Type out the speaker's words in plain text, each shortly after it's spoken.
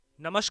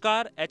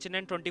नमस्कार।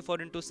 HNN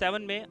 24x7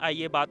 में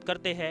आइए बात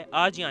करते हैं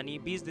आज यानी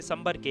 20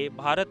 दिसंबर के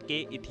भारत के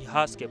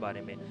इतिहास के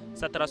बारे में।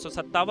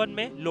 1757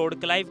 में लॉर्ड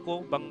क्लाइव को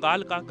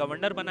बंगाल का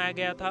गवर्नर बनाया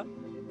गया था।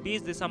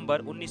 20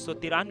 दिसंबर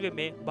 1993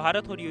 में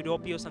भारत और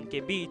यूरोपीय संघ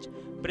के बीच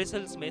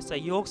ब्रसेल्स में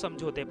सहयोग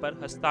समझौते पर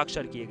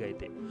हस्ताक्षर किए गए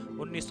थे।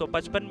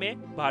 1955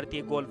 में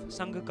भारतीय गोल्फ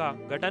संघ का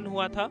गठन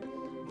हुआ था।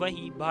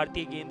 वहीं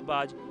भारतीय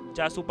गेंदबाज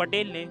जासू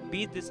पटेल ने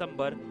 20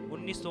 दिसंबर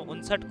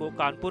 1959 को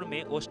कानपुर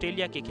में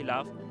ऑस्ट्रेलिया के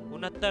खिलाफ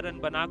 69 रन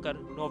बनाकर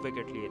 9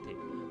 विकेट लिए थे।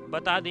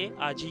 बता दें,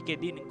 आज ही के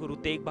दिन गुरु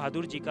तेग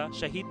बहादुर जी का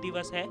शहीद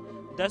दिवस है।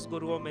 10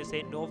 गुरुओं में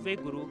से 9वें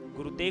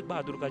गुरु तेग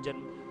बहादुर का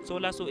जन्म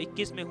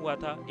 1621 में हुआ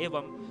था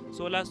एवं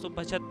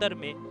 1675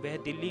 में वह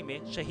दिल्ली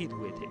में शहीद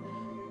हुए थे।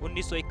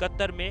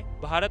 1971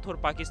 में भारत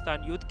और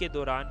पाकिस्तान युद्ध के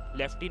दौरान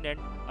लेफ्टिनेंट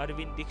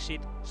अरविंद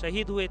दीक्षित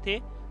शहीद हुए थे।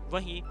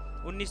 वहीं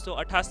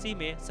 1988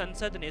 में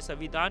संसद ने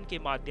संविधान के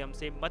माध्यम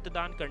से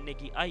मतदान करने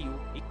की आयु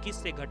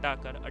 21 से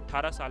घटाकर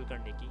 18 साल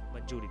करने की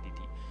मंजूरी दी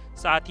थी।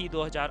 साथ ही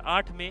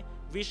 2008 में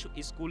विश्व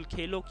स्कूल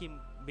खेलों की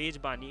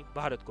मेजबानी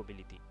भारत को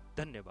मिली थी।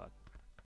 धन्यवाद।